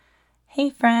Hey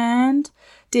friend,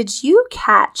 did you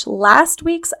catch last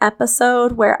week's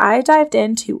episode where I dived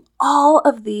into all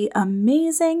of the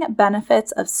amazing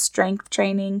benefits of strength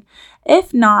training?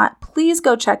 If not, please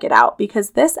go check it out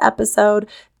because this episode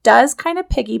does kind of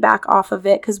piggyback off of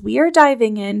it because we are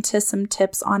diving into some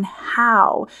tips on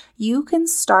how you can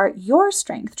start your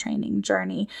strength training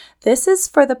journey. This is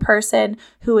for the person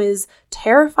who is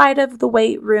terrified of the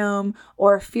weight room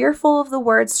or fearful of the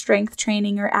word strength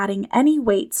training or adding any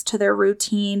weights to their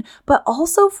routine, but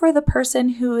also for the person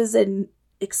who is an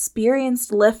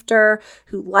experienced lifter,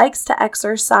 who likes to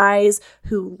exercise,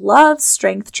 who loves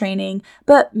strength training,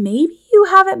 but maybe you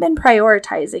haven't been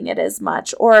prioritizing it as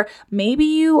much, or maybe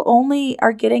you only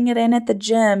are getting it in at the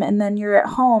gym and then you're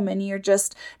at home and you're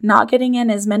just not getting in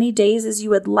as many days as you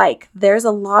would like. There's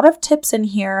a lot of tips in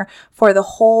here for the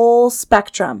whole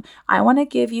spectrum. I want to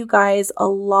give you guys a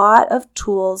lot of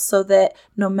tools so that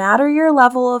no matter your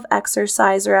level of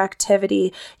exercise or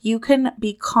activity, you can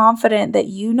be confident that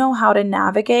you know how to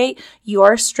navigate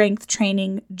your strength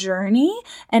training journey.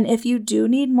 And if you do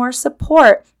need more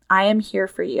support, I am here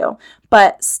for you.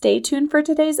 But stay tuned for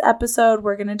today's episode.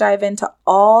 We're going to dive into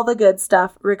all the good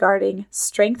stuff regarding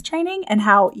strength training and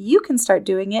how you can start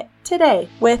doing it today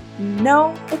with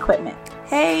no equipment.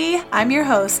 Hey, I'm your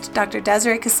host, Dr.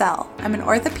 Desiree Cassell. I'm an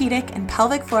orthopedic and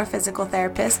pelvic floor physical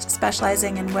therapist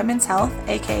specializing in women's health,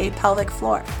 aka pelvic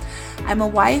floor. I'm a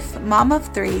wife, mom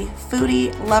of 3,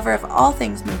 foodie, lover of all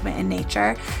things movement and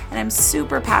nature, and I'm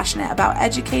super passionate about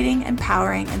educating,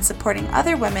 empowering, and supporting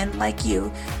other women like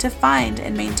you to find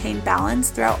and maintain balance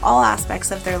throughout all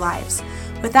aspects of their lives,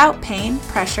 without pain,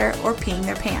 pressure, or peeing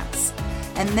their pants.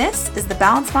 And this is the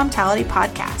Balanced Momtality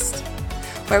Podcast,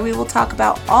 where we will talk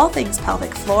about all things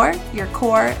pelvic floor, your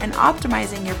core, and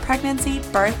optimizing your pregnancy,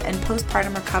 birth, and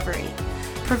postpartum recovery,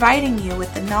 providing you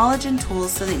with the knowledge and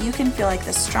tools so that you can feel like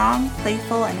the strong,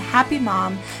 playful, and happy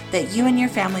mom that you and your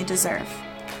family deserve.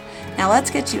 Now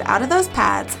let's get you out of those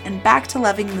pads and back to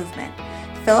loving movement.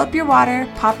 Fill up your water,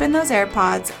 pop in those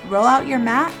AirPods, roll out your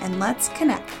mat, and let's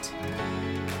connect.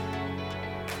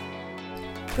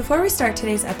 Before we start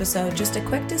today's episode, just a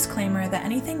quick disclaimer that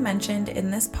anything mentioned in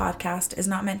this podcast is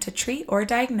not meant to treat or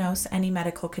diagnose any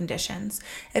medical conditions.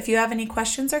 If you have any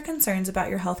questions or concerns about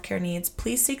your healthcare needs,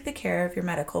 please seek the care of your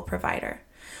medical provider.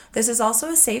 This is also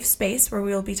a safe space where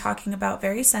we will be talking about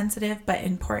very sensitive but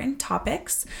important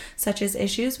topics, such as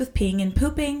issues with peeing and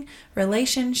pooping,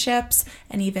 relationships,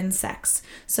 and even sex.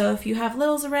 So if you have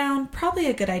littles around, probably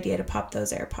a good idea to pop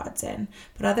those AirPods in.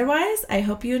 But otherwise, I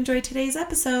hope you enjoyed today's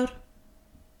episode.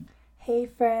 Hey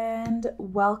friend,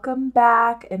 welcome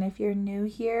back. And if you're new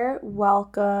here,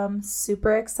 welcome.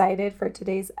 Super excited for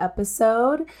today's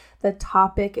episode. The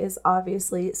topic is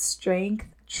obviously strength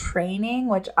training,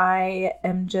 which I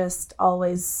am just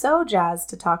always so jazzed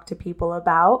to talk to people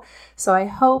about. So I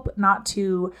hope not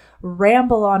to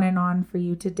ramble on and on for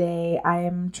you today. I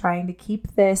am trying to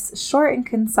keep this short and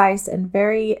concise and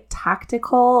very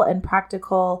tactical and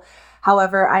practical.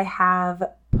 However, I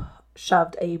have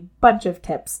shoved a bunch of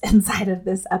tips inside of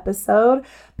this episode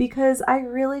because I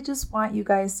really just want you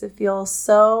guys to feel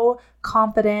so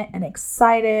confident and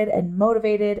excited and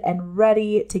motivated and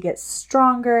ready to get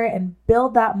stronger and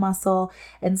build that muscle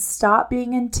and stop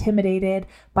being intimidated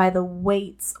by the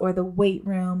weights or the weight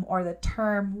room or the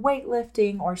term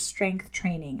weightlifting or strength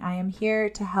training. I am here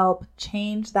to help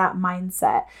change that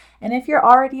mindset. And if you're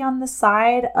already on the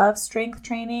side of strength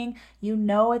training, you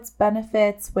know its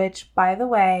benefits, which, by the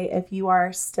way, if you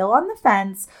are still on the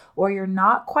fence or you're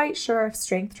not quite sure if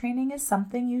strength training is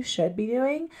something you should be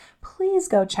doing, please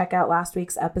go check out last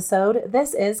week's episode.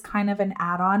 This is kind of an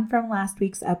add-on from last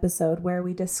week's episode where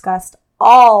we discussed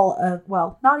all of,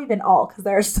 well, not even all, because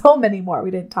there are so many more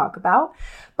we didn't talk about,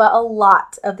 but a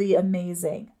lot of the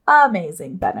amazing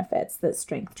benefits that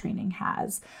strength training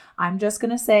has. I'm just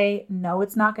going to say, no,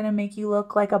 it's not going to make you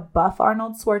look like a buff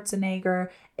Arnold Schwarzenegger.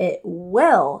 It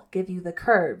will give you the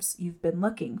curves you've been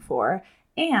looking for,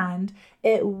 and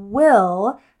it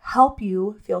will help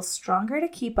you feel stronger to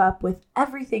keep up with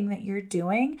everything that you're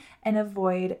doing and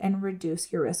avoid and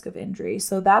reduce your risk of injury.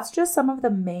 So that's just some of the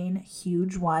main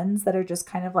huge ones that are just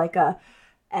kind of like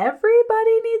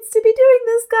everybody needs to be doing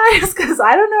this, guys, because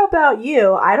I don't know about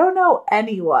you. I don't know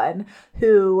anyone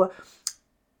who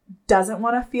doesn't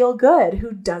want to feel good,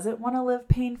 who doesn't want to live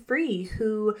pain-free,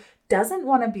 who doesn't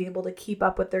want to be able to keep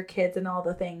up with their kids and all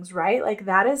the things, right? Like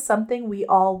that is something we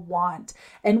all want.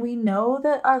 And we know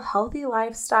that a healthy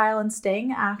lifestyle and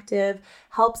staying active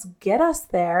helps get us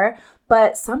there.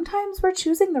 But sometimes we're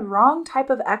choosing the wrong type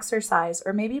of exercise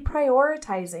or maybe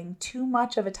prioritizing too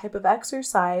much of a type of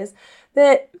exercise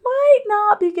that might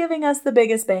not be giving us the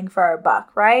biggest bang for our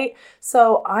buck, right?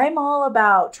 So I'm all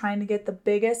about trying to get the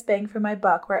biggest bang for my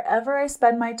buck. Wherever I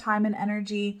spend my time and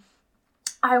energy,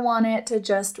 I want it to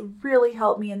just really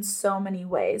help me in so many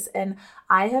ways. And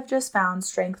I have just found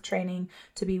strength training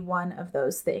to be one of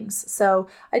those things. So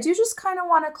I do just kind of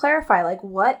want to clarify, like,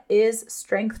 what is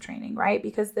strength training, right?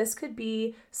 Because this could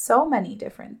be so many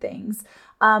different things.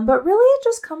 But really it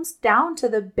just comes down to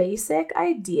the basic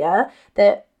idea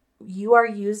that you are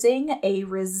using a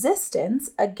resistance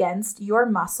against your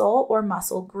muscle or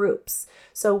muscle groups.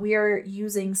 So we are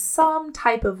using some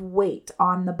type of weight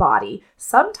on the body.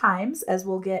 Sometimes, as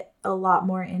we'll get a lot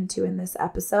more into in this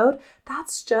episode,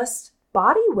 that's just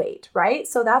body weight, right?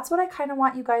 So that's what I kind of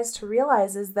want you guys to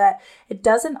realize, is that it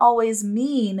doesn't always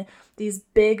mean these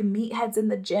big meatheads in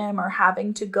the gym or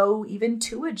having to go even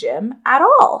to a gym at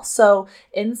all. So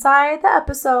inside the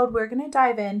episode, we're going to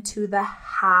dive into the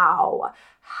how.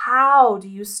 How do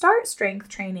you start strength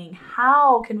training?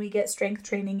 How can we get strength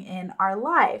training in our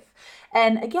life?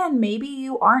 And again, maybe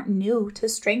you aren't new to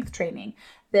strength training.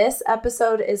 This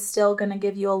episode is still going to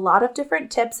give you a lot of different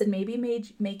tips and maybe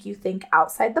make you think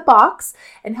outside the box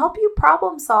and help you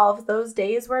problem solve those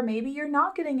days where maybe you're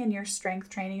not getting in your strength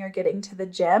training or getting to the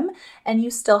gym, and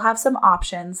you still have some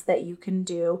options that you can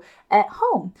do at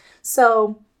home.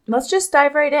 So let's just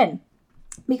dive right in.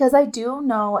 Because I do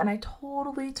know, and I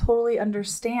totally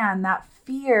understand that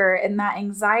fear and that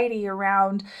anxiety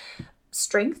around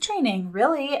strength training,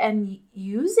 really, and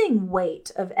using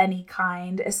weight of any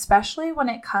kind, especially when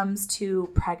it comes to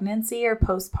pregnancy or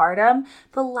postpartum.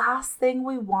 The last thing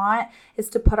we want is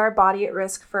to put our body at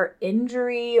risk for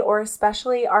injury, or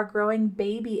especially our growing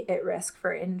baby at risk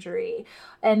for injury.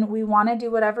 And we want to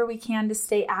do whatever we can to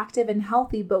stay active and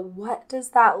healthy. But what does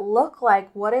that look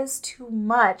like? What is too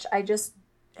much? I just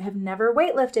have never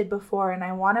weightlifted before, and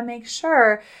I want to make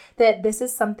sure that this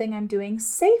is something I'm doing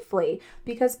safely,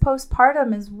 because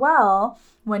postpartum as well,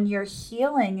 when you're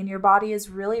healing and your body is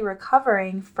really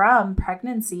recovering from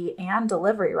pregnancy and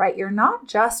delivery, right? You're not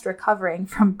just recovering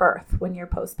from birth when you're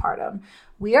postpartum.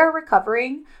 We are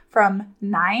recovering from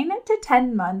 9 to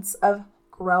 10 months of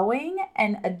growing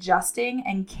and adjusting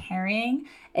and carrying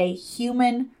a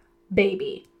human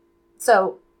baby.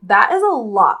 So that is a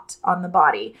lot on the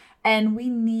body, and we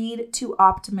need to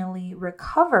optimally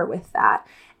recover with that.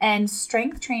 And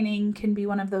strength training can be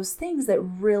one of those things that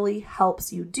really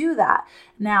helps you do that.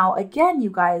 Now, again,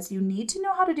 you guys, you need to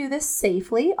know how to do this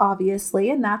safely, obviously,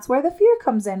 and that's where the fear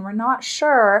comes in. We're not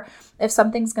sure if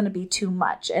something's going to be too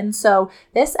much. And so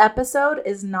this episode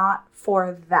is not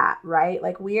for that, right?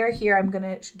 Like, we are here. I'm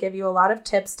going to give you a lot of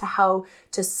tips to how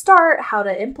to start, how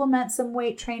to implement some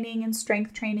weight training and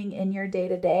strength training in your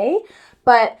day-to-day.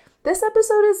 But this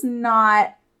episode is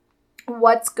not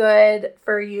what's good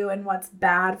for you and what's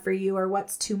bad for you, or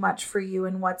what's too much for you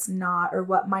and what's not, or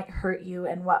what might hurt you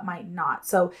and what might not.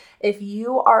 So if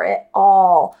you are at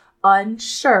all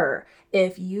unsure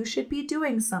if you should be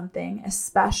doing something,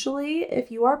 especially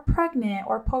if you are pregnant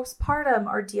or postpartum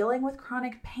or dealing with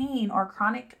chronic pain or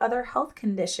chronic other health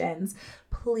conditions,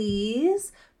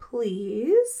 please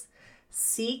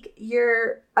seek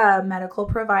your medical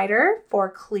provider for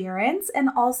clearance, and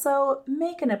also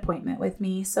make an appointment with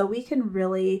me so we can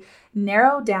really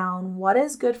narrow down what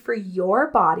is good for your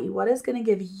body, what is going to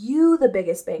give you the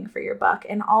biggest bang for your buck,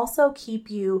 and also keep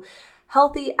you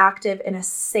healthy, active in a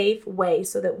safe way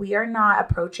so that we are not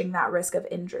approaching that risk of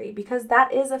injury, because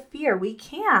that is a fear. We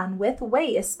can, with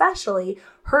weight especially,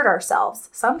 hurt ourselves,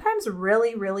 sometimes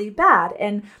really, really bad.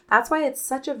 And that's why it's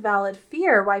such a valid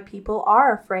fear, why people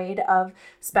are afraid of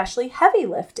especially heavy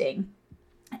lifting.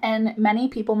 And many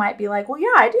people might be like, well,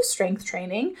 yeah, I do strength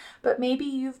training, but maybe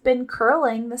you've been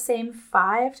curling the same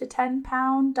 5 to 10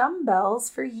 pound dumbbells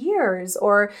for years,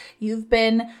 or you've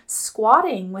been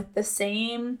squatting with the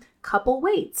same couple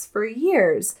weights for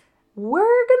years. We're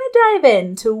going to dive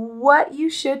into what you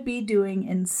should be doing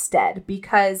instead,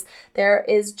 because there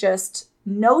is just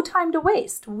no time to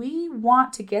waste. We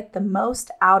want to get the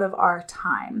most out of our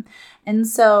time. And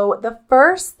so the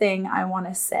first thing I want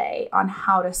to say on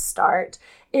how to start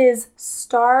is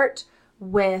start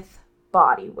with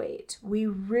body weight. We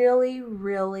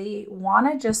really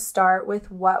want to just start with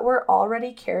what we're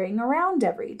already carrying around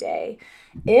every day.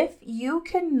 If you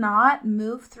cannot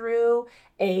move through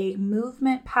a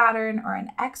movement pattern or an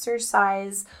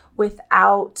exercise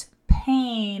without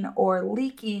pain or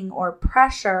leaking or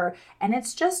pressure, and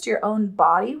it's just your own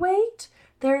body weight,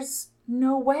 there's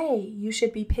no way you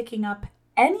should be picking up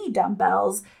any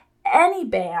dumbbells, any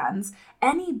bands,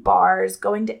 any bars,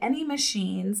 going to any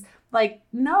machines. Like,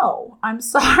 no, I'm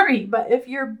sorry, but if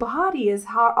your body is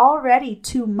already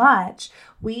too much,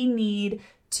 we need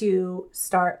to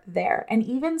start there. And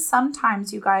even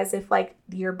sometimes, you guys, if like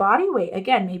your body weight,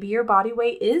 again, maybe your body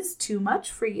weight is too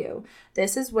much for you,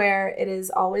 this is where it is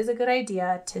always a good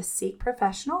idea to seek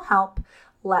professional help.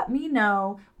 Let me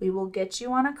know. We will get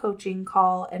you on a coaching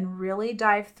call and really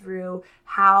dive through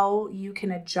how you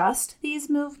can adjust these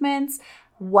movements,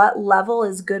 what level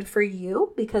is good for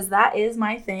you, because that is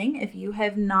my thing. If you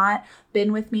have not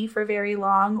been with me for very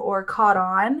long or caught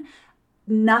on,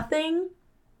 nothing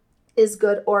is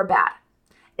good or bad.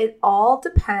 It all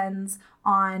depends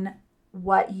on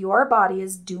what your body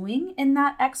is doing in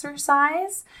that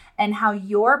exercise and how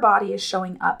your body is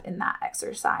showing up in that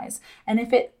exercise. And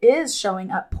if it is showing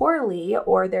up poorly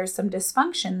or there's some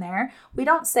dysfunction there, we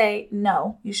don't say,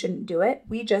 no, you shouldn't do it.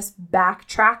 We just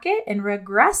backtrack it and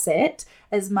regress it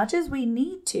as much as we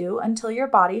need to until your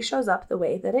body shows up the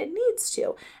way that it needs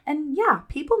to. And yeah,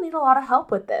 people need a lot of help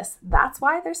with this. That's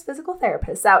why there's physical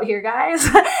therapists out here, guys.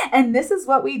 And this is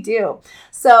what we do.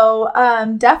 So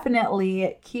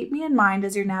definitely keep me in mind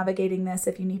as you're navigating this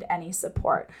if you need any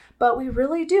support. But we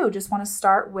really do just want to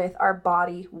start with our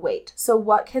body weight. So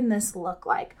what can this look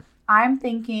like? I'm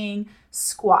thinking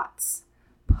squats,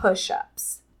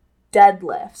 push-ups,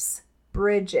 deadlifts,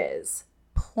 bridges,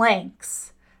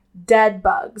 planks, dead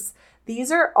bugs.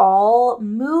 These are all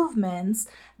movements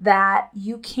that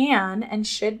you can and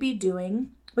should be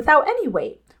doing without any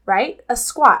weight, right? A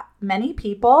squat. Many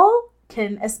people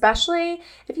can, especially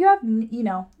if you have,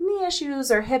 knee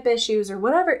issues or hip issues or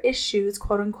whatever issues,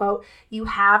 quote unquote, you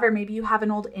have, or maybe you have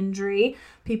an old injury.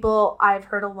 People, I've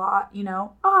heard a lot,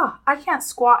 I can't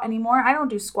squat anymore. I don't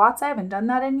do squats. I haven't done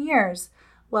that in years.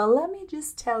 Well, let me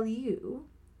just tell you,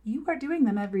 you are doing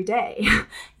them every day.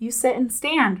 You sit and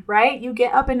stand, right? You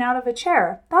get up and out of a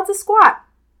chair. That's a squat.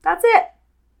 That's it.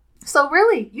 So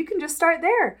really, you can just start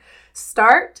there.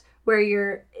 Start where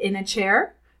you're in a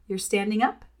chair, you're standing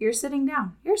up, you're sitting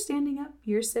down, you're standing up,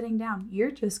 you're sitting down.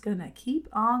 You're just going to keep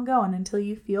on going until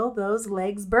you feel those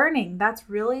legs burning. That's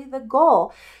really the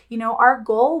goal. Our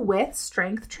goal with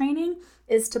strength training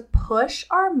is to push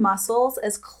our muscles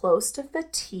as close to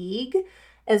fatigue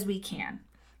as we can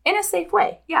in a safe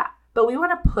way. Yeah. But we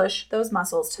want to push those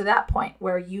muscles to that point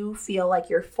where you feel like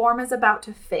your form is about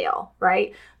to fail,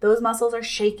 right? Those muscles are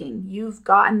shaking. You've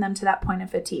gotten them to that point of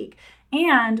fatigue.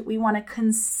 And we want to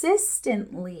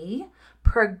consistently,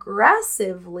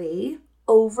 progressively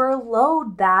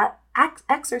overload that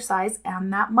exercise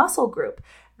and that muscle group.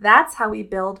 That's how we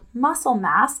build muscle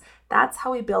mass. That's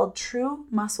how we build true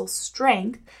muscle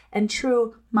strength and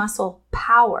true muscle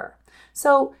power.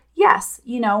 So yes,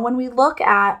 when we look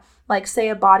at, like, say,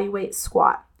 a body weight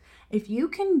squat, if you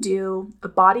can do a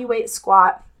body weight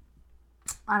squat,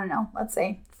 I don't know, let's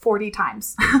say 40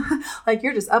 times, like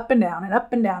you're just up and down and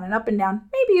up and down and up and down,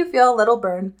 maybe you feel a little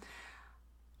burn.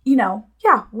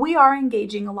 We are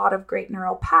engaging a lot of great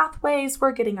neural pathways.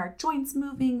 We're getting our joints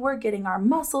moving. We're getting our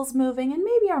muscles moving. And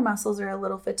maybe our muscles are a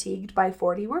little fatigued by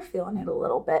 40. We're feeling it a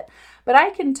little bit. But I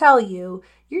can tell you,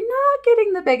 you're not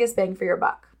getting the biggest bang for your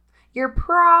buck. You're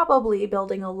probably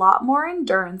building a lot more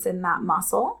endurance in that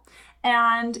muscle.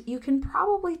 And you can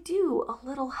probably do a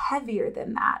little heavier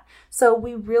than that. So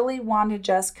we really want to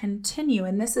just continue.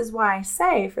 And this is why I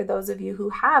say, for those of you who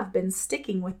have been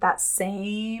sticking with that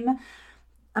same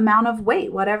amount of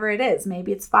weight, whatever it is,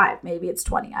 maybe it's 5, maybe it's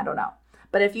 20, I don't know.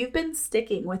 But if you've been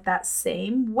sticking with that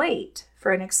same weight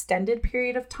for an extended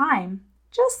period of time,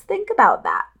 just think about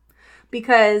that.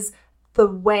 Because the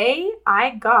way I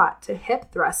got to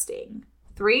hip thrusting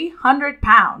 300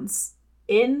 pounds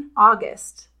in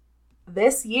August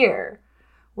this year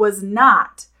was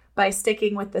not by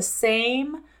sticking with the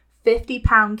same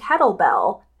 50-pound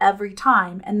kettlebell every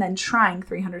time and then trying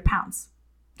 300 pounds.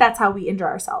 That's how we injure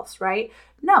ourselves, right?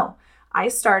 No, I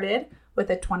started with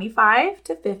a 25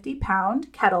 to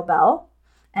 50-pound kettlebell,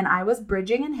 and I was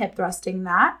bridging and hip thrusting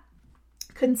that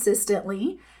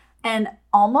consistently. And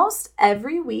almost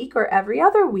every week or every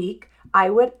other week, I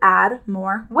would add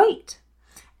more weight.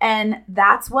 And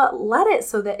that's what led it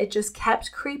so that it just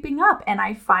kept creeping up. And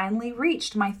I finally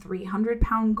reached my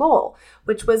 300-pound goal,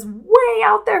 which was way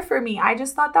out there for me. I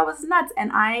just thought that was nuts.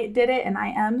 And I did it, and I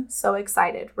am so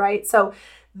excited, right? So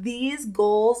These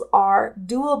goals are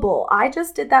doable. I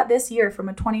just did that this year from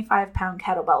a 25-pound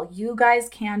kettlebell. You guys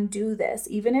can do this,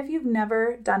 even if you've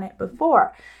never done it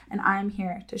before. And I'm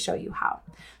here to show you how.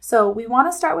 So we want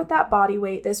to start with that body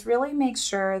weight. This really makes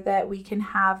sure that we can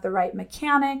have the right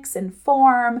mechanics and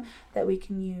form, that we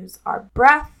can use our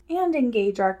breath and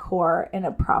engage our core in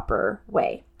a proper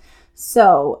way.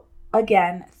 So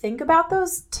again, think about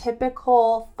those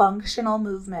typical functional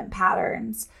movement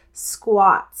patterns: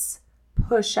 squats,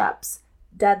 push-ups,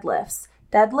 deadlifts.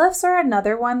 Deadlifts are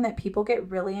another one that people get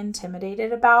really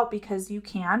intimidated about because you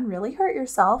can really hurt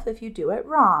yourself if you do it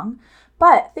wrong.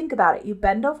 But think about it. You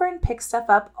bend over and pick stuff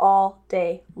up all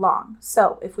day long.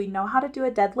 So if we know how to do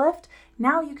a deadlift,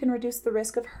 now you can reduce the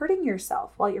risk of hurting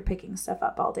yourself while you're picking stuff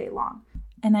up all day long.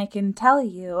 And I can tell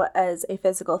you, as a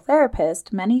physical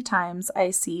therapist, many times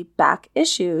I see back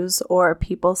issues or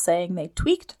people saying they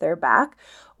tweaked their back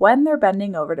when they're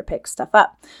bending over to pick stuff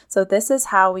up. So this is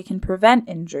how we can prevent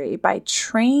injury, by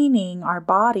training our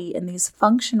body in these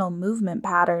functional movement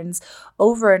patterns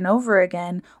over and over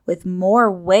again with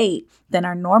more weight than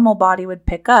our normal body would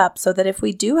pick up, so that if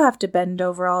we do have to bend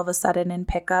over all of a sudden and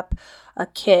pick up a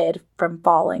kid from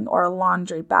falling, or a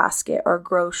laundry basket, or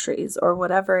groceries, or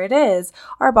whatever it is,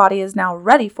 our body is now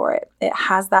ready for it. It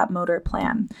has that motor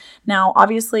plan. Now,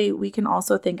 obviously, we can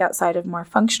also think outside of more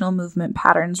functional movement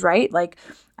patterns, right? Like,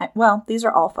 well, these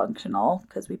are all functional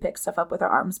because we pick stuff up with our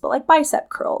arms, but like bicep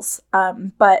curls.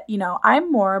 But,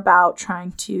 I'm more about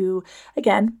trying to,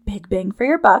 again, big bang for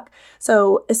your buck.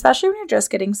 So especially when you're just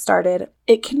getting started,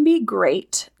 it can be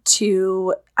great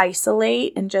to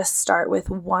isolate and just start with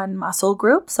one muscle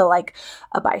group. So like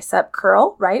a bicep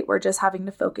curl, right? We're just having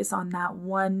to focus on that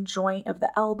one joint of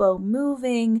the elbow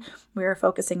moving. We're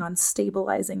focusing on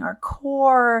stabilizing our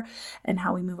core and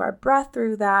how we move our breath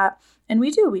through that. And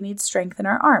we need strength in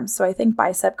our arms. So I think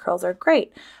bicep curls are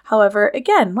great. However,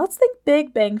 again, let's think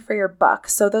big bang for your buck.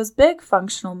 So those big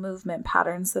functional movement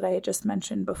patterns that I had just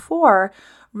mentioned before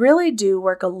really do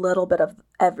work a little bit of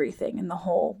everything in the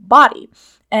whole body.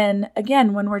 And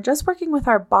again, when we're just working with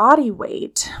our body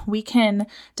weight, we can,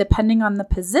 depending on the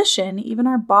position, even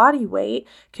our body weight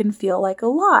can feel like a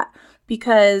lot,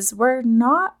 because we're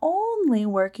not only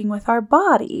working with our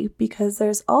body, because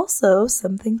there's also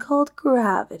something called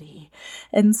gravity.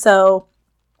 And so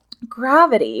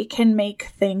gravity can make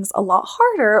things a lot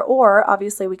harder, or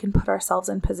obviously we can put ourselves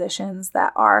in positions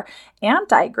that are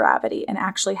anti-gravity and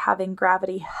actually having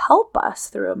gravity help us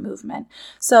through a movement.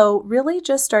 So really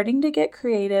just starting to get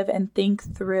creative and think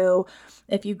through,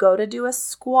 if you go to do a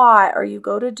squat, or you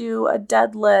go to do a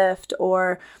deadlift,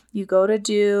 or you go to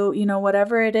do,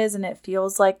 whatever it is, and it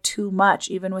feels like too much,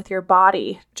 even with your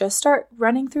body, just start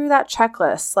running through that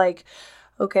checklist. Like,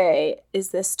 okay, is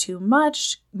this too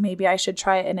much? Maybe I should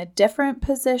try it in a different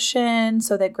position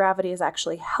so that gravity is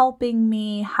actually helping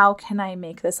me. How can I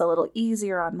make this a little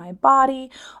easier on my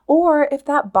body? Or if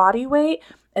that body weight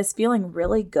is feeling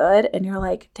really good and you're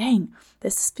like, dang,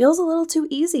 this feels a little too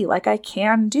easy, like I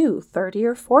can do 30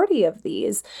 or 40 of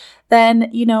these,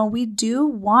 then, we do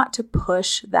want to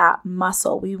push that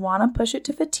muscle. We want to push it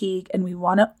to fatigue, and we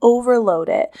want to overload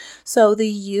it. So the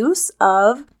use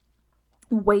of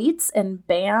weights and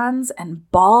bands and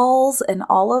balls and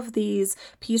all of these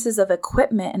pieces of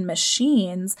equipment and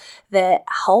machines that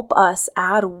help us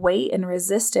add weight and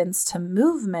resistance to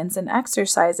movements and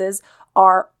exercises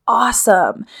are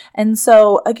awesome. And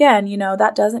so again,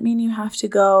 that doesn't mean you have to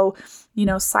go,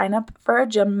 sign up for a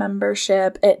gym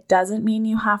membership. It doesn't mean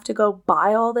you have to go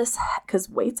buy all this, because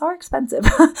weights are expensive,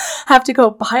 have to go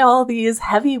buy all these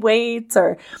heavy weights,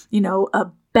 or, a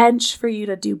bench for you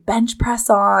to do bench press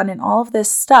on and all of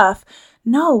this stuff.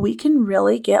 No, we can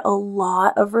really get a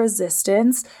lot of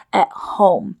resistance at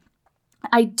home.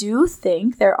 I do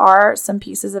think there are some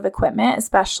pieces of equipment,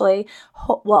 especially,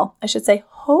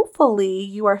 hopefully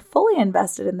you are fully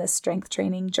invested in this strength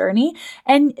training journey.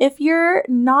 And if you're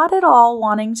not at all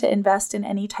wanting to invest in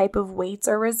any type of weights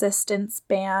or resistance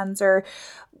bands or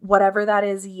whatever that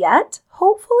is yet,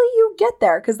 hopefully you get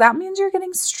there, because that means you're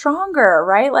getting stronger,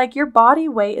 right? Like, your body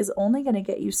weight is only going to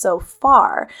get you so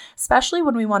far, especially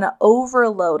when we want to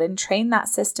overload and train that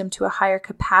system to a higher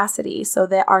capacity so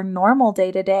that our normal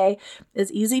day-to-day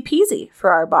is easy peasy for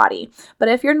our body. But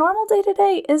if your normal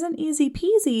day-to-day isn't easy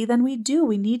peasy, then we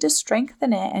need to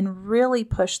strengthen it and really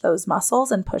push those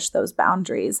muscles and push those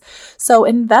boundaries. So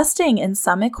investing in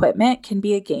some equipment can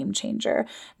be a game changer.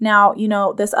 Now,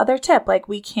 this other tip, like,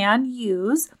 we can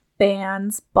use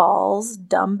bands, balls,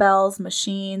 dumbbells,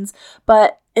 machines,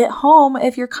 but at home,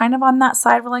 if you're kind of on that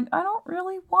side, we're like, I don't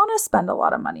really want to spend a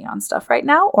lot of money on stuff right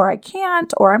now, or I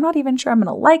can't, or I'm not even sure I'm going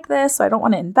to like this, so I don't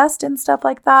want to invest in stuff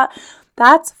like that.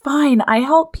 That's fine. I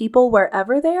help people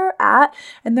wherever they are at,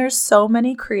 and there's so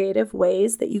many creative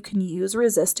ways that you can use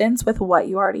resistance with what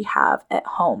you already have at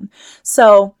home.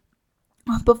 So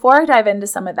before I dive into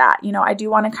some of that, I do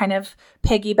want to kind of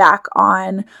piggyback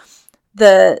on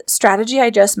the strategy I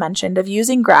just mentioned of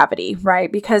using gravity,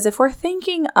 right? Because if we're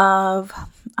thinking of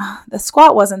the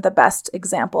squat wasn't the best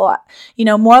example,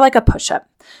 more like a push-up.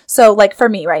 So like for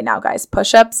me right now, guys,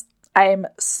 push-ups, I'm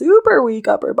super weak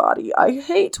upper body. I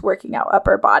hate working out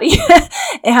upper body.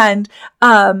 And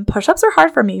push-ups are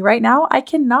hard for me right now. I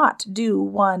cannot do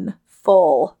one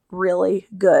full, really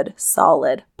good,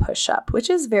 solid push-up, which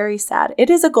is very sad. It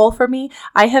is a goal for me.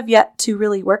 I have yet to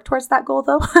really work towards that goal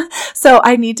though. So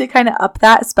I need to kind of up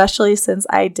that, especially since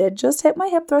I did just hit my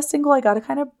hip thrusting goal. I got to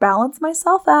kind of balance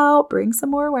myself out, bring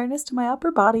some more awareness to my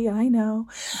upper body. I know.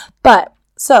 But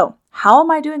so how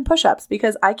am I doing push-ups?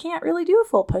 Because I can't really do a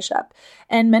full push-up.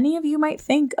 And many of you might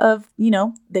think of,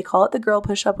 they call it the girl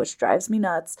push-up, which drives me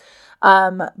nuts.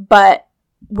 But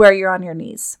where you're on your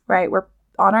knees, right? We're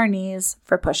on our knees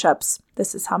for push-ups.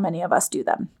 This is how many of us do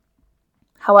them.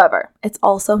 However, it's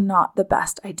also not the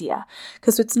best idea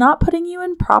because it's not putting you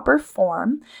in proper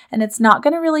form, and it's not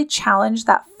going to really challenge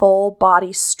that full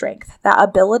body strength, that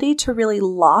ability to really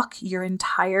lock your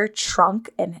entire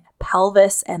trunk and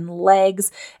pelvis and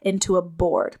legs into a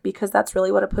board, because that's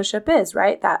really what a push-up is,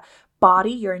 right? That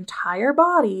body, your entire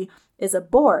body is a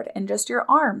board, and just your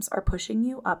arms are pushing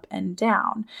you up and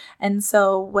down. And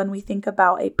so when we think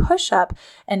about a push-up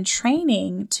and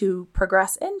training to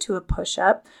progress into a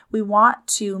push-up, we want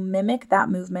to mimic that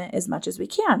movement as much as we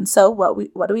can. So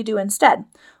what do we do instead?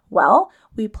 Well,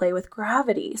 we play with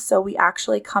gravity. So we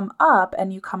actually come up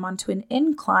and you come onto an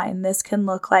incline. This can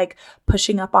look like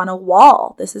pushing up on a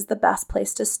wall. This is the best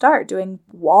place to start, doing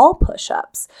wall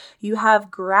push-ups. You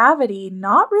have gravity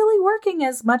not really working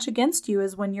as much against you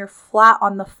as when you're flat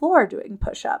on the floor doing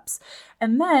push-ups.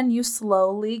 And then you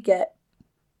slowly get,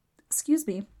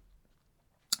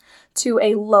 to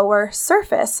a lower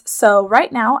surface. So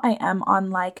right now I am on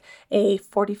like a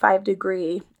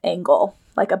 45-degree angle,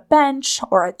 like a bench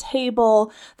or a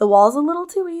table. The wall's a little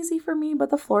too easy for me, but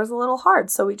the floor's a little hard.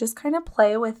 So we just kind of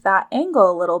play with that angle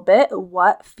a little bit,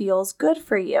 what feels good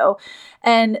for you.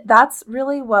 And that's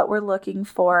really what we're looking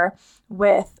for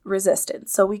with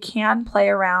resistance. So we can play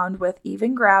around with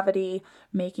even gravity,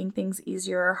 making things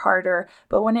easier or harder.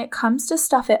 But when it comes to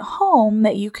stuff at home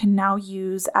that you can now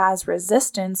use as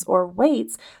resistance or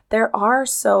weights, there are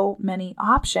so many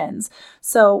options.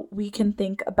 So we can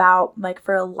think about, like,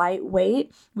 for a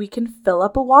lightweight, we can fill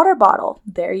up a water bottle.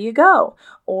 There you go.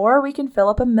 Or we can fill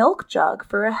up a milk jug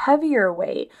for a heavier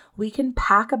weight. We can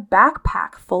pack a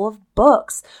backpack full of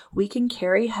books. We can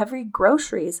carry heavy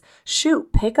groceries.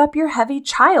 Shoot, pick up your heavy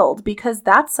child, because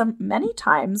that's many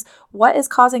times what is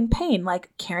causing pain. Like,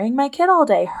 carrying my kid all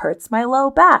day hurts my low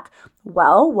back.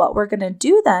 Well, what we're going to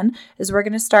do then is we're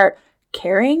going to start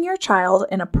carrying your child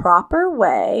in a proper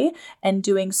way and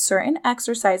doing certain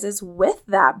exercises with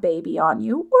that baby on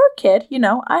you or kid.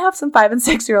 I have some 5 and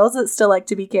 6-year-olds that still like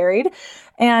to be carried,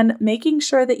 and making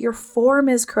sure that your form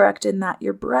is correct in that,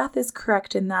 your breath is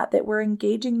correct in that we're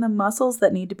engaging the muscles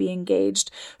that need to be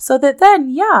engaged, so that then,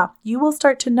 you will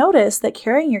start to notice that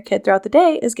carrying your kid throughout the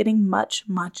day is getting much,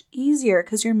 much easier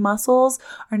because your muscles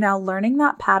are now learning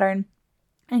that pattern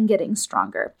and getting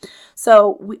stronger.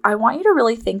 So I want you to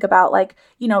really think about,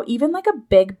 even like a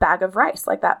big bag of rice,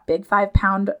 like that big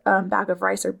 5-pound bag of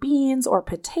rice or beans or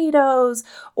potatoes,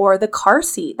 or the car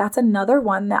seat. That's another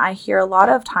one that I hear a lot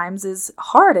of times is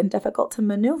hard and difficult to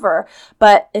maneuver.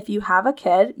 But if you have a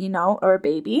kid, or a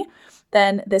baby,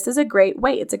 then this is a great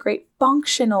weight. It's a great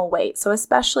functional weight. So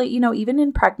especially, even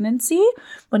in pregnancy,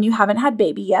 when you haven't had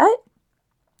baby yet,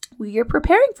 you're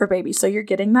preparing for baby, so you're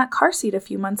getting that car seat a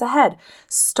few months ahead.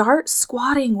 Start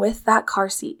squatting with that car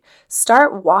seat.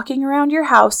 Start walking around your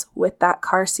house with that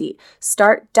car seat.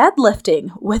 Start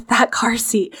deadlifting with that car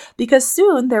seat, because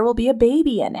soon there will be a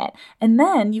baby in it. And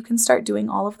then you can start doing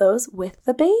all of those with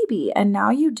the baby. And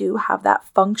now you do have that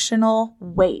functional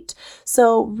weight.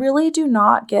 So really do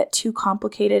not get too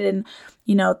complicated and,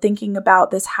 thinking about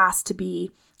this has to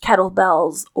be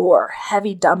kettlebells or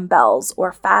heavy dumbbells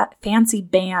or fancy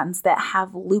bands that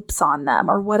have loops on them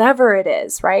or whatever it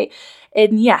is, right?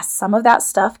 And yes, some of that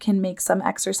stuff can make some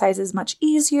exercises much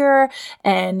easier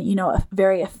and,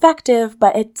 very effective,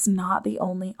 but it's not the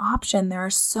only option. There are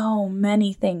so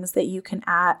many things that you can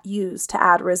use to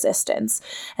add resistance.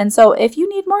 And so if you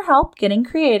need more help getting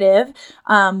creative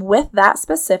with that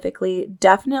specifically,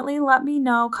 definitely let me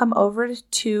know. Come over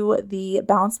to the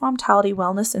Balanced Momtality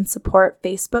Wellness and Support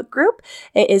Facebook Facebook group.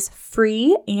 It is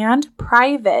free and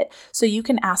private. So you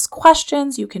can ask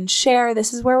questions, you can share.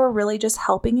 This is where we're really just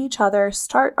helping each other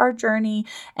start our journey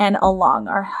and along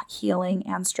our healing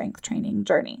and strength training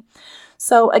journey.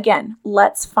 So again,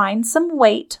 let's find some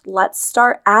weight. Let's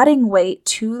start adding weight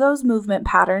to those movement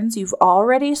patterns. You've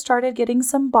already started getting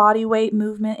some body weight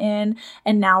movement in,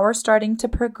 and now we're starting to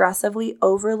progressively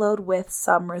overload with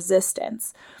some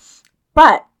resistance.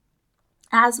 But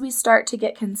as we start to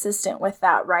get consistent with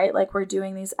that, right? Like we're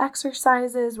doing these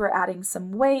exercises, we're adding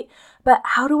some weight, but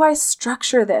how do I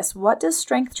structure this? What does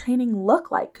strength training look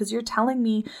like? Because you're telling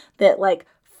me that like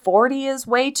 40 is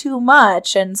way too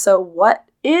much. And so what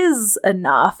is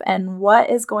enough and what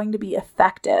is going to be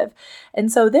effective?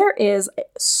 And so there is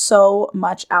so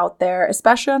much out there,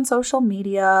 especially on social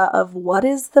media, of what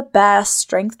is the best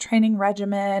strength training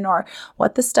regimen or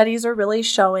what the studies are really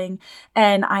showing.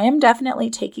 And I am definitely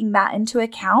taking that into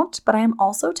account, but I am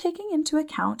also taking into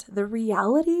account the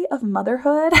reality of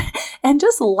motherhood and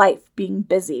just life being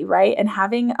busy, right? And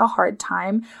having a hard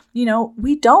time.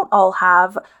 We don't all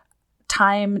have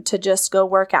time to just go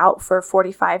work out for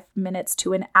 45 minutes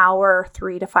to an hour,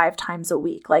 3 to 5 times a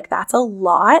week. Like that's a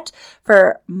lot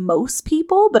for most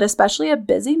people, but especially a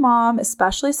busy mom,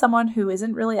 especially someone who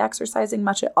isn't really exercising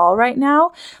much at all right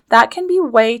now, that can be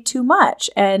way too much.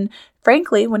 And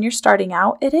frankly, when you're starting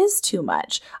out, it is too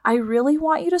much. I really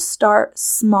want you to start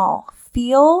small.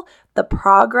 Feel the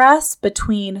progress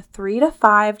between 3 to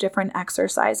 5 different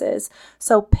exercises.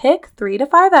 So pick 3 to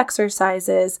 5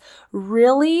 exercises,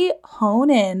 really hone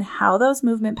in how those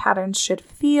movement patterns should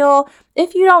feel.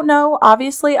 If you don't know,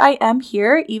 obviously I am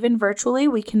here, even virtually.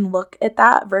 We can look at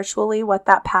that virtually, what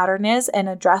that pattern is and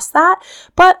address that.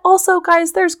 But also,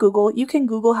 guys, there's Google. You can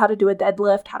Google how to do a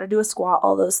deadlift, how to do a squat,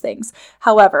 all those things.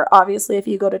 However, obviously, if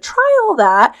you go to try all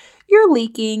that, you're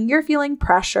leaking, you're feeling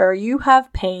pressure, you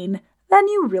have pain, then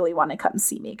you really want to come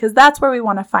see me because that's where we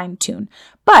want to fine tune.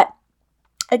 But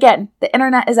again, the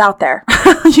internet is out there.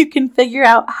 You can figure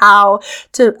out how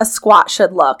a squat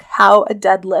should look, how a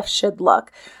deadlift should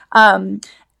look,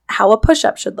 how a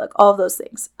push-up should look, all of those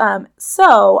things.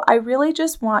 So I really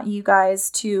just want you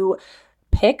guys to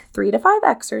pick 3 to 5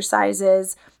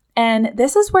 exercises. And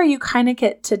this is where you kind of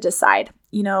get to decide.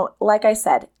 Like I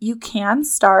said, you can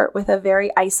start with a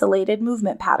very isolated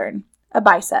movement pattern, a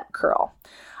bicep curl.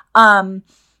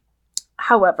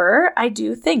 However, I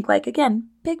do think again,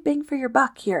 big bang for your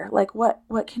buck here.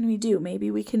 What can we do? Maybe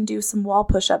we can do some wall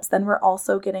push-ups. Then we're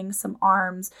also getting some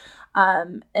arms,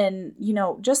 and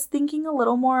just thinking a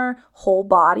little more whole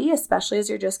body, especially as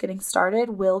you're just getting started,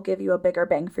 will give you a bigger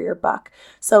bang for your buck.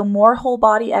 So more whole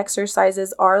body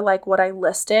exercises are like what I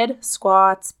listed: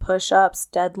 squats, push-ups,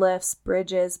 deadlifts,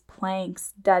 bridges,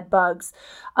 planks, dead bugs.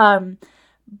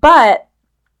 But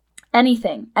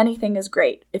anything is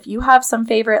great. If you have some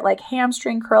favorite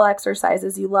hamstring curl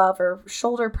exercises you love or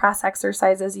shoulder press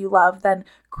exercises you love, then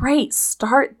great,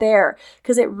 start there,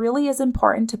 because it really is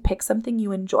important to pick something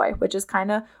you enjoy, which is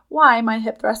kind of why my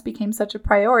hip thrust became such a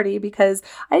priority, because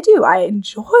I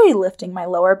enjoy lifting my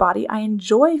lower body. I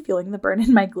enjoy feeling the burn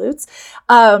in my glutes,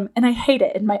 and I hate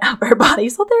it in my upper body.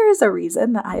 So there is a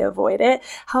reason that I avoid it.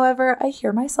 However, I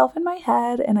hear myself in my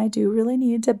head, and I do really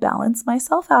need to balance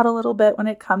myself out a little bit when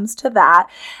it comes to that.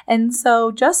 And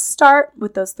so just start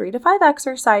with those 3 to 5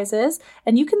 exercises,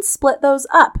 and you can split those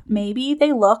up. Maybe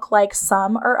they look like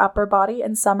some are upper body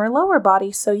and some are lower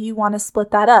body. So you want to split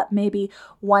that up. Maybe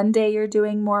one day you're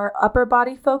doing more upper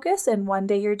body focus and one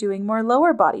day you're doing more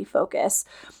lower body focus.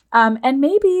 And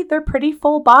maybe they're pretty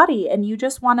full body and you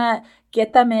just want to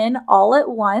get them in all at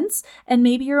once. And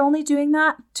maybe you're only doing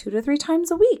that 2 to 3 times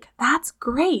a week. That's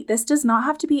great. This does not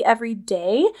have to be every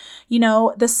day.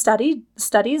 The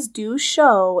studies do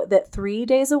show that 3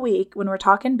 days a week, when we're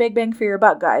talking big bang for your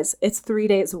buck, guys, it's 3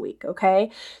 days a week.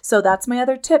 Okay. So that's my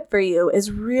other tip for you,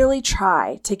 is really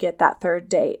try to get that 3rd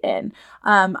day in.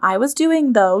 I was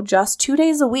doing though just 2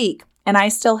 days a week, and I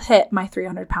still hit my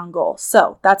 300-pound goal.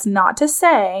 So that's not to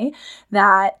say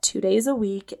that 2 days a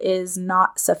week is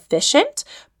not sufficient,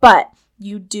 but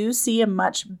you do see a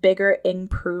much bigger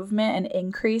improvement and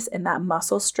increase in that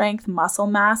muscle strength, muscle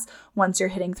mass once you're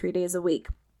hitting 3 days a week.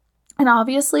 And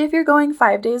obviously, if you're going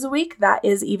 5 days a week, that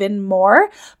is even more.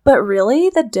 But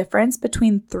really, the difference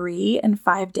between 3 and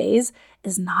 5 days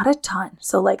is not a ton.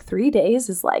 So 3 days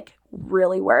is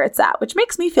really where it's at, which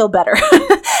makes me feel better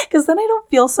because then I don't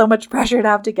feel so much pressure to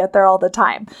have to get there all the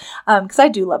time. Because I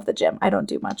do love the gym. I don't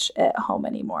do much at home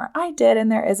anymore. I did,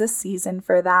 and there is a season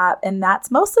for that. And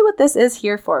that's mostly what this is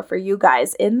here for you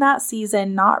guys in that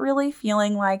season, not really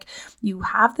feeling like you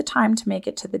have the time to make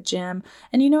it to the gym.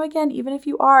 And again, even if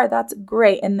you are, that's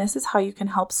great. And this is how you can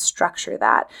help structure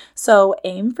that. So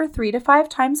aim for 3 to 5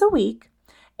 times a week.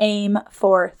 Aim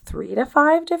for 3 to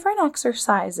 5 different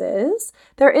exercises.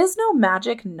 There is no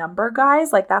magic number,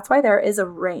 guys. Like, that's why there is a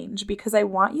range, because I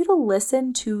want you to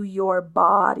listen to your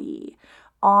body.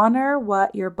 Honor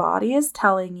what your body is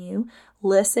telling you.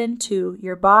 Listen to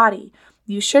your body.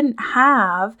 You shouldn't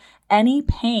have any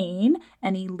pain,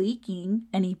 any leaking,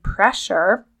 any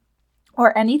pressure,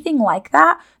 or anything like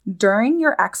that during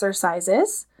your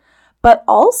exercises. But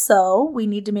also, we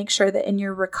need to make sure that in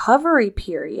your recovery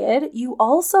period, you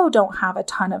also don't have a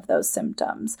ton of those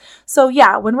symptoms. So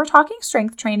yeah, when we're talking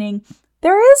strength training,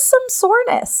 there is some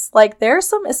soreness. Like, there's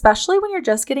some, especially when you're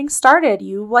just getting started,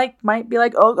 you might be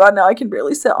like, oh God, now I can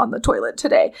barely sit on the toilet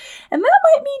today. And that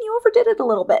might mean you overdid it a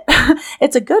little bit.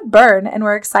 It's a good burn and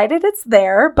we're excited it's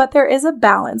there, but there is a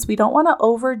balance. We don't want to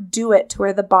overdo it to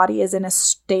where the body is in a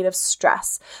state of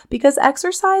stress, because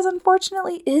exercise,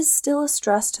 unfortunately, is still a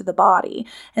stress to the body.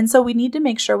 And so we need to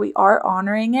make sure we are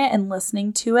honoring it and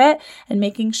listening to it and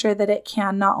making sure that it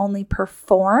can not only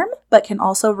perform, but can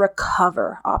also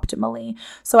recover optimally.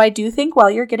 So I do think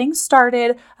while you're getting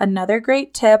started, another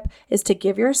great tip is to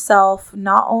give yourself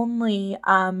not only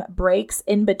breaks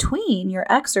in between your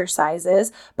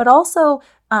exercises, but also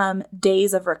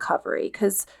days of recovery,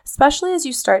 because especially as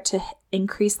you start to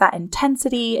increase that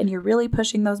intensity and you're really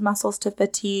pushing those muscles to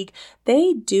fatigue,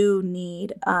 they do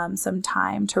need some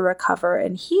time to recover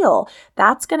and heal.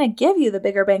 That's going to give you the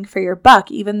bigger bang for your buck,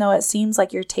 even though it seems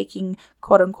like you're taking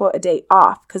quote unquote a day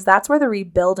off, because that's where the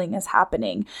rebuilding is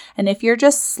happening. And if you're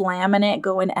just slamming it,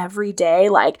 going every day,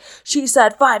 like she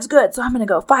said 5's good, so I'm going to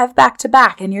go 5 back to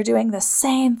back, and you're doing the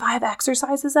same 5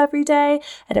 exercises every day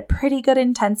at a pretty good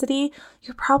intensity,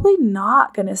 you're probably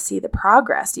not going to see the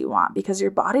progress you want, because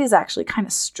your body is actually kind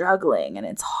of struggling and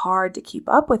it's hard to keep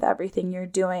up with everything you're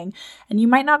doing. And you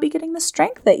might not be getting the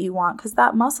strength that you want because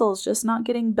that muscle is just not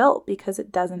getting built because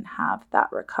it doesn't have that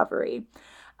recovery.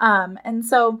 And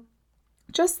so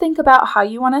just think about how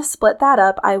you want to split that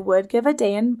up. I would give a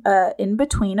day in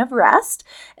between of rest.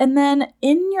 And then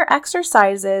in your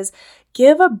exercises,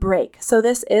 give a break. So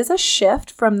this is a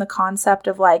shift from the concept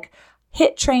of like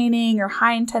HIIT training or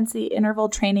high intensity interval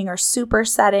training or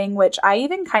supersetting, which I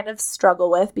even kind of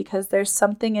struggle with because there's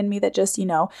something in me that just,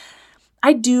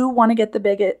 I do want to get the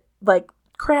big,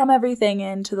 cram everything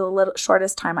into the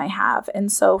shortest time I have.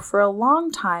 And so for a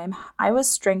long time, I was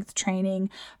strength training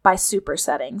by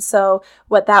supersetting. So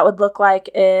what that would look like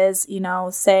is,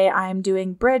 say I'm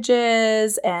doing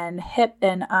bridges and hip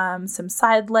and some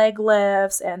side leg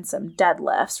lifts and some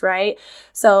deadlifts, right?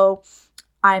 So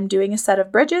I'm doing a set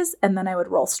of bridges, and then I would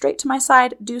roll straight to my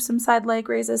side, do some side leg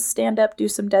raises, stand up, do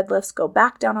some deadlifts, go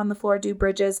back down on the floor, do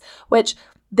bridges, which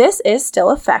this is still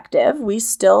effective.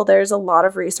 There's a lot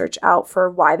of research out for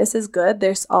why this is good.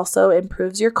 This also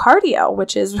improves your cardio,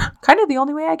 which is kind of the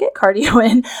only way I get cardio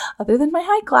in other than my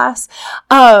high class.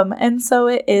 And so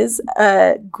it is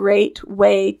a great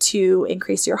way to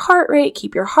increase your heart rate,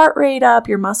 keep your heart rate up.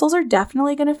 Your muscles are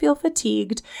definitely going to feel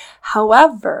fatigued.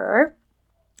 However,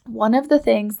 one of the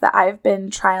things that I've been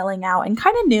trialing out and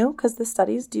kind of new, because the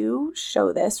studies do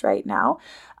show this right now,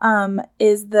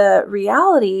 is the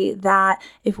reality that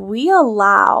if we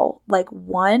allow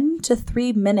 1 to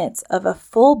 3 minutes of a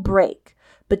full break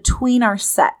between our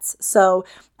sets. So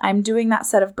I'm doing that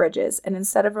set of bridges, and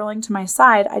instead of rolling to my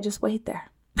side, I just wait there.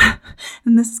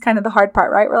 And this is kind of the hard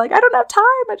part, right? We're like, I don't have time.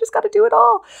 I just got to do it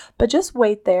all. But just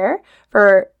wait there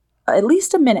for at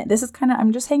least a minute. This is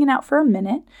I'm just hanging out for a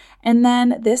minute. And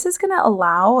then this is going to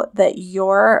allow that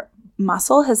your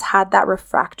muscle has had that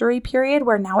refractory period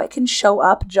where now it can show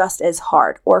up just as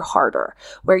hard or harder,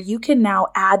 where you can now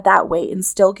add that weight and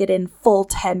still get in full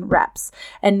 10 reps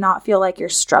and not feel like you're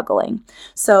struggling.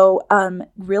 So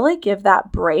really give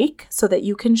that break so that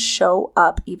you can show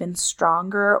up even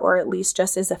stronger, or at least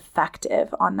just as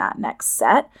effective on that next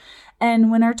set.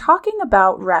 And when we're talking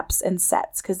about reps and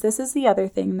sets, because this is the other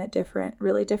thing that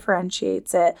really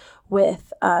differentiates it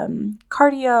with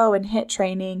cardio and HIIT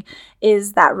training,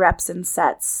 is that reps and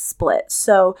sets split.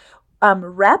 So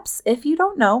reps, if you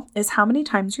don't know, is how many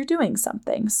times you're doing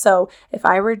something. So if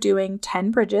I were doing 10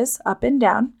 bridges up and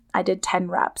down, I did 10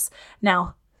 reps.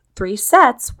 Now, 3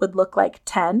 sets would look like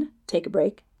 10, take a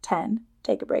break, 10,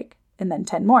 take a break, and then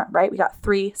 10 more, right? We got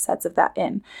 3 sets of that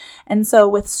in. And so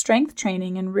with strength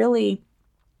training and really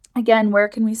again, where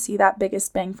can we see that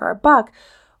biggest bang for our buck?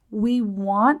 We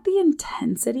want the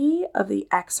intensity of the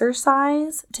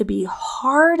exercise to be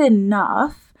hard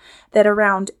enough that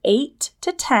around 8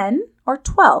 to 10 or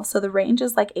 12, so the range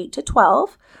is like 8 to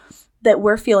 12, that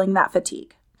we're feeling that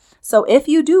fatigue. So if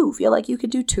you do feel like you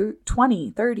could do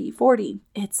 20, 30, 40,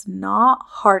 it's not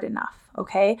hard enough,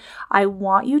 okay? I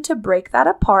want you to break that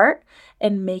apart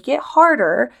and make it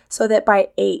harder so that by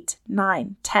 8,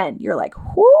 9, 10, you're like,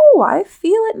 whoo, I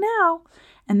feel it now.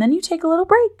 And then you take a little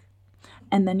break.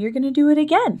 And then you're going to do it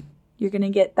again. You're going to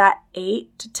get that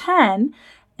 8 to 10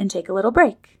 and take a little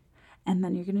break. And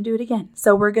then you're going to do it again.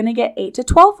 So we're going to get 8 to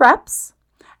 12 reps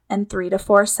and 3 to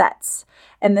 4 sets.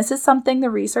 And this is something the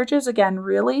research is, again,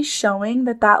 really showing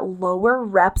that lower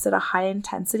reps at a high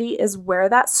intensity is where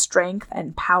that strength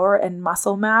and power and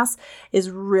muscle mass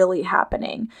is really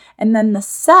happening. And then the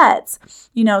sets,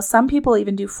 some people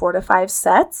even do 4 to 5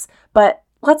 sets, but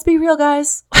let's be real,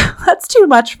 guys. That's too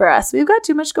much for us. We've got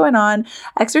too much going on.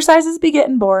 Exercises be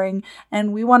getting boring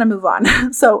and we want to move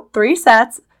on. So 3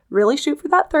 sets, really shoot for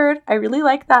that third. I really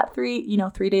like that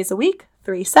 3 days a week,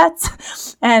 3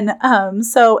 sets. And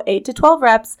so 8 to 12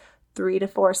 reps, 3 to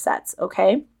 4 sets.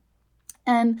 Okay.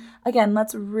 And again,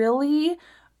 let's really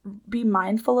be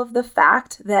mindful of the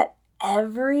fact that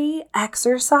every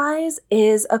exercise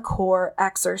is a core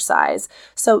exercise.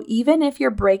 So even if you're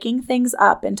breaking things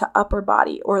up into upper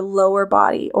body or lower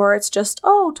body, or it's just,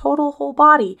 total whole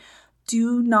body,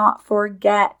 do not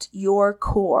forget your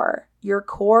core. Your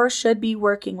core should be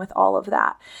working with all of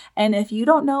that. And if you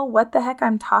don't know what the heck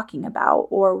I'm talking about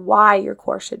or why your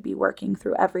core should be working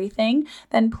through everything,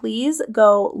 then please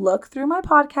go look through my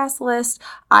podcast list.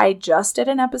 I just did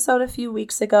an episode a few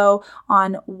weeks ago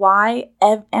on why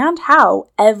and how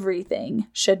everything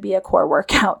should be a core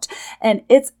workout. And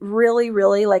it's really,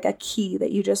 really like a key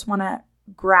that you just want to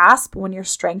grasp when you're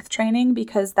strength training,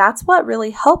 because that's what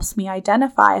really helps me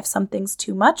identify if something's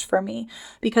too much for me.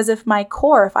 Because if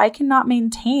I cannot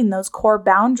maintain those core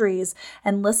boundaries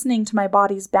and listening to my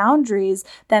body's boundaries,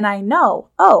 then I know,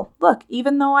 look,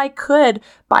 even though I could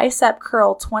bicep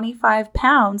curl 25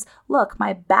 pounds, look,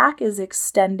 my back is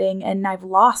extending and I've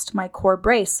lost my core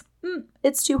brace.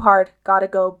 It's too hard. Gotta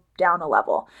go down a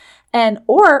level.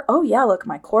 Look,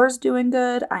 my core is doing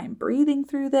good. I'm breathing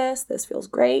through this. This feels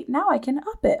great. Now I can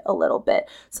up it a little bit.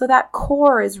 So that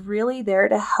core is really there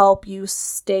to help you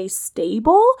stay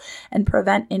stable and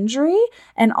prevent injury,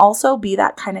 and also be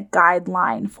that kind of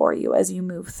guideline for you as you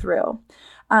move through.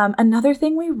 Another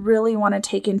thing we really want to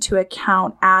take into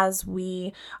account as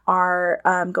we are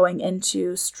going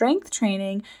into strength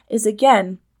training is,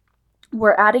 again,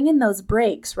 we're adding in those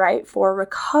breaks, right, for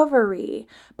recovery.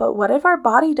 But what if our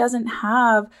body doesn't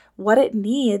have what it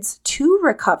needs to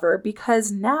recover? Because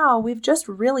now we've just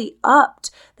really upped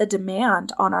the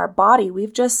demand on our body.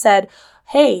 We've just said,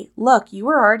 hey, look, you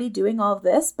were already doing all of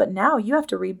this, but now you have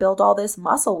to rebuild all this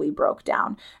muscle we broke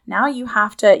down. Now you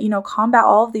have to, combat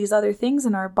all of these other things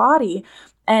in our body.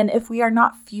 And if we are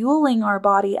not fueling our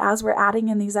body as we're adding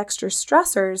in these extra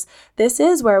stressors, this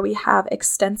is where we have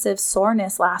extensive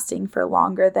soreness lasting for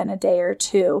longer than a day or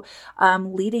two,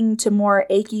 leading to more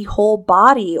achy whole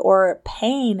body or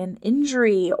pain and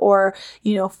injury or,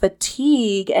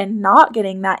 fatigue, and not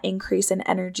getting that increase in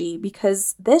energy,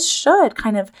 because this should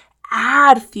kind of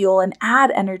add fuel and add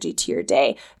energy to your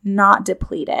day, not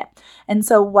deplete it. And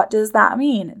so what does that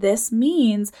mean? This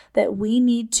means that we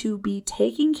need to be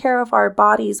taking care of our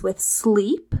bodies with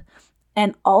sleep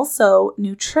and also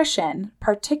nutrition,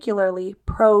 particularly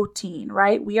protein,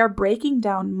 right? We are breaking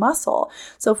down muscle.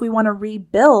 So if we want to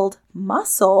rebuild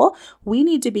muscle, we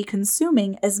need to be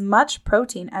consuming as much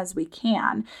protein as we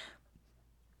can.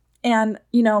 And,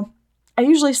 I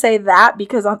usually say that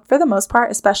because for the most part,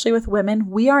 especially with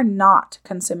women, we are not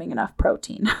consuming enough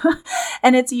protein.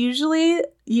 And it's usually,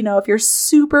 if you're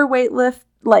super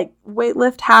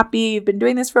weightlift happy, you've been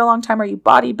doing this for a long time, or you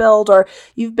bodybuild, or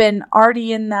you've been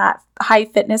already in that high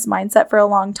fitness mindset for a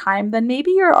long time, then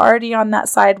maybe you're already on that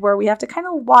side where we have to kind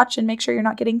of watch and make sure you're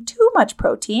not getting too much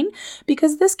protein,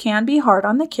 because this can be hard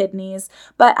on the kidneys.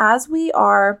 But as we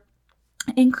are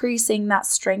increasing that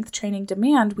strength training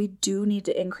demand, we do need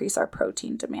to increase our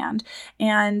protein demand.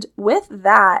 And with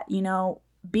that,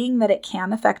 being that it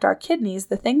can affect our kidneys,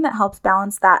 the thing that helps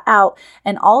balance that out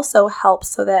and also helps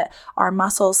so that our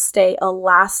muscles stay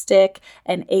elastic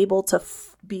and able to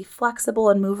be flexible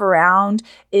and move around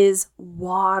is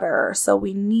water. So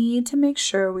we need to make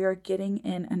sure we are getting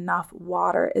in enough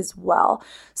water as well.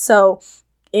 So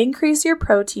increase your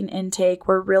protein intake.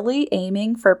 We're really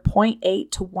aiming for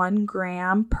 0.8 to 1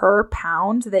 gram per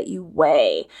pound that you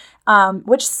weigh,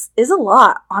 which is a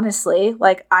lot, honestly.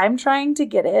 Like, I'm trying to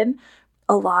get in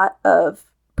a lot of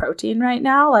protein right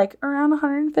now, like around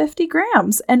 150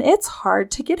 grams, and it's hard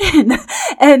to get in.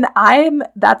 And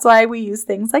that's why we use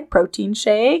things like protein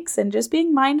shakes and just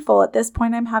being mindful. At this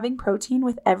point, I'm having protein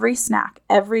with every snack,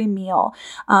 every meal.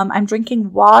 I'm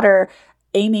drinking water,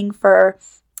 aiming for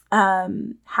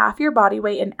half your body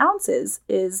weight in ounces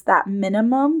is that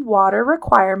minimum water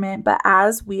requirement, but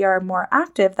as we are more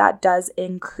active, that does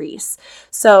increase.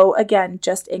 So again,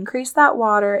 just increase that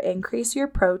water, increase your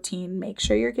protein, make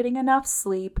sure you're getting enough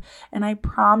sleep. And I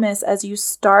promise as you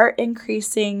start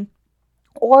increasing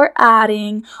or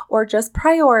adding or just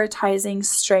prioritizing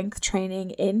strength training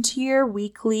into your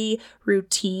weekly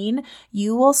routine,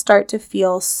 you will start to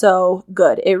feel so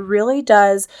good. It really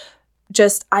does.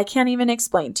 I can't even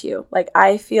explain to you. Like,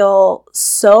 I feel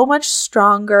so much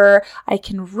stronger. I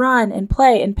can run and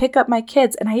play and pick up my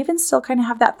kids. And I even still kind of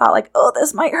have that thought like, oh,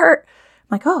 this might hurt.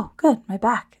 I'm like, oh, good. My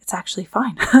back, it's actually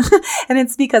fine. And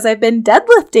it's because I've been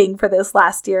deadlifting for this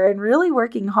last year and really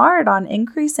working hard on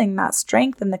increasing that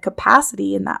strength and the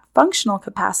capacity and that functional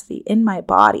capacity in my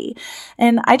body.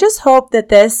 And I just hope that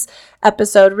this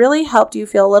episode really helped you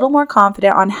feel a little more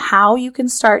confident on how you can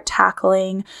start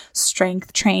tackling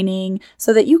strength training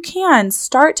so that you can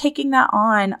start taking that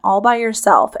on all by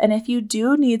yourself. And if you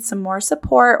do need some more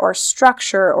support or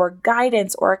structure or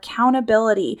guidance or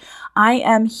accountability, I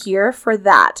am here for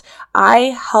that.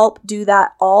 I help do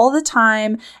that all the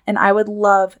time, and I would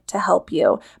love to help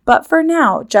you. But for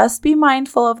now, just be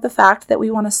mindful of the fact that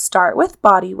we want to start with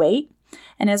body weight.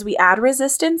 And as we add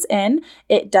resistance in,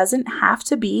 it doesn't have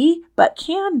to be, but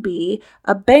can be,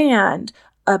 a band,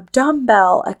 a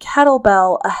dumbbell, a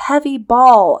kettlebell, a heavy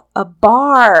ball, a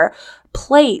bar,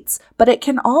 plates, but it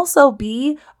can also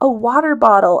be a water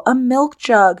bottle, a milk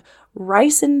jug,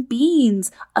 rice and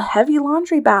beans, a heavy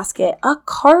laundry basket, a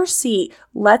car seat.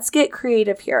 Let's get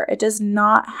creative here. It does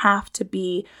not have to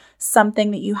be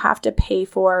something that you have to pay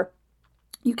for.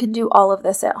 You can do all of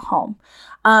this at home.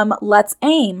 Let's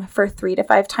aim for 3 to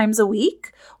 5 times a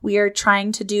week. We are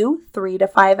trying to do 3 to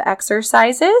 5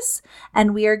 exercises,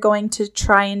 and we are going to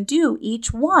try and do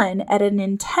each one at an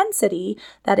intensity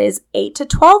that is 8 to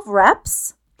 12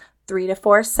 reps, 3 to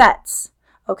 4 sets.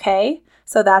 Okay?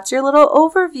 So that's your little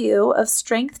overview of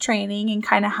strength training and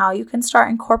kind of how you can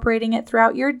start incorporating it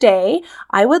throughout your day.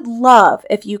 I would love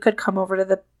if you could come over to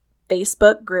the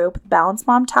Facebook group, Balanced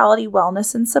Momtality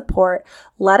Wellness and Support.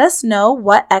 Let us know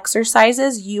what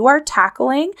exercises you are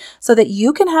tackling so that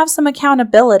you can have some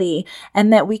accountability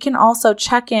and that we can also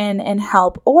check in and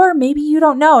help. Or maybe you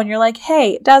don't know and you're like,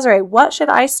 hey, Desiree, what should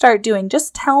I start doing?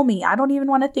 Just tell me. I don't even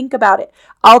want to think about it.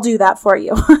 I'll do that for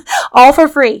you. All for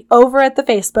free over at the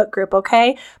Facebook group,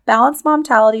 okay? Balanced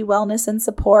Momtality Wellness and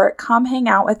Support. Come hang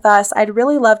out with us. I'd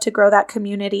really love to grow that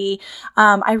community.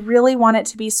 I really want it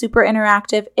to be super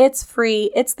interactive. It's free.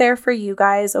 It's there for you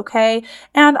guys, okay?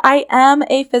 And I am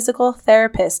a physical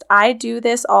therapist. I do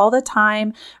this all the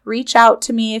time. Reach out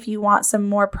to me if you want some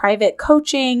more private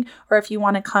coaching or if you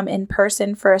want to come in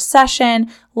person for a session.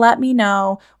 Let me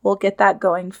know. We'll get that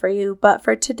going for you. But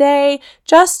for today,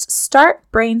 just start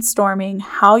brainstorming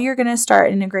how you're going to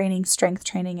start integrating strength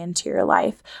training into your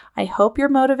life. I hope you're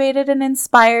motivated and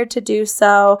inspired to do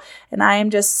so. And I am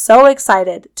just so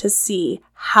excited to see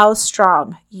how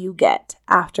strong you get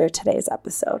after today's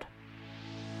episode.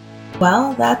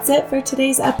 Well, that's it for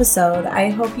today's episode. I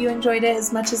hope you enjoyed it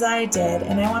as much as I did,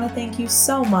 and I want to thank you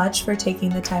so much for taking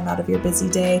the time out of your busy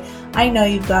day. I know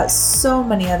you've got so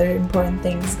many other important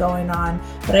things going on,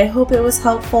 but I hope it was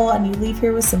helpful and you leave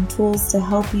here with some tools to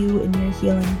help you in your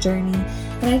healing journey.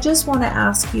 And I just want to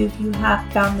ask you, if you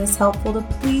have found this helpful, to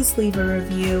please leave a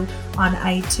review on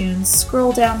iTunes.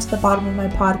 Scroll down to the bottom of my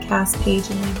podcast page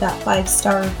and leave that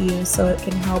 5-star review so it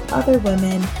can help other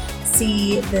women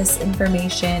see this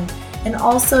information. And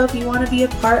also, if you want to be a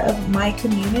part of my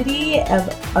community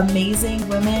of amazing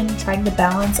women trying to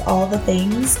balance all the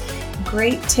things,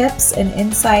 great tips and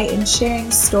insight and sharing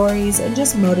stories and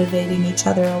just motivating each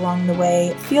other along the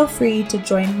way, feel free to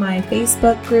join my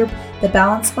Facebook group, The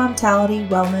Balanced Momtality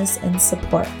Wellness and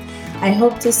Support. I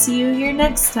hope to see you here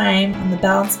next time on the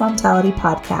Balanced Momtality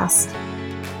Podcast.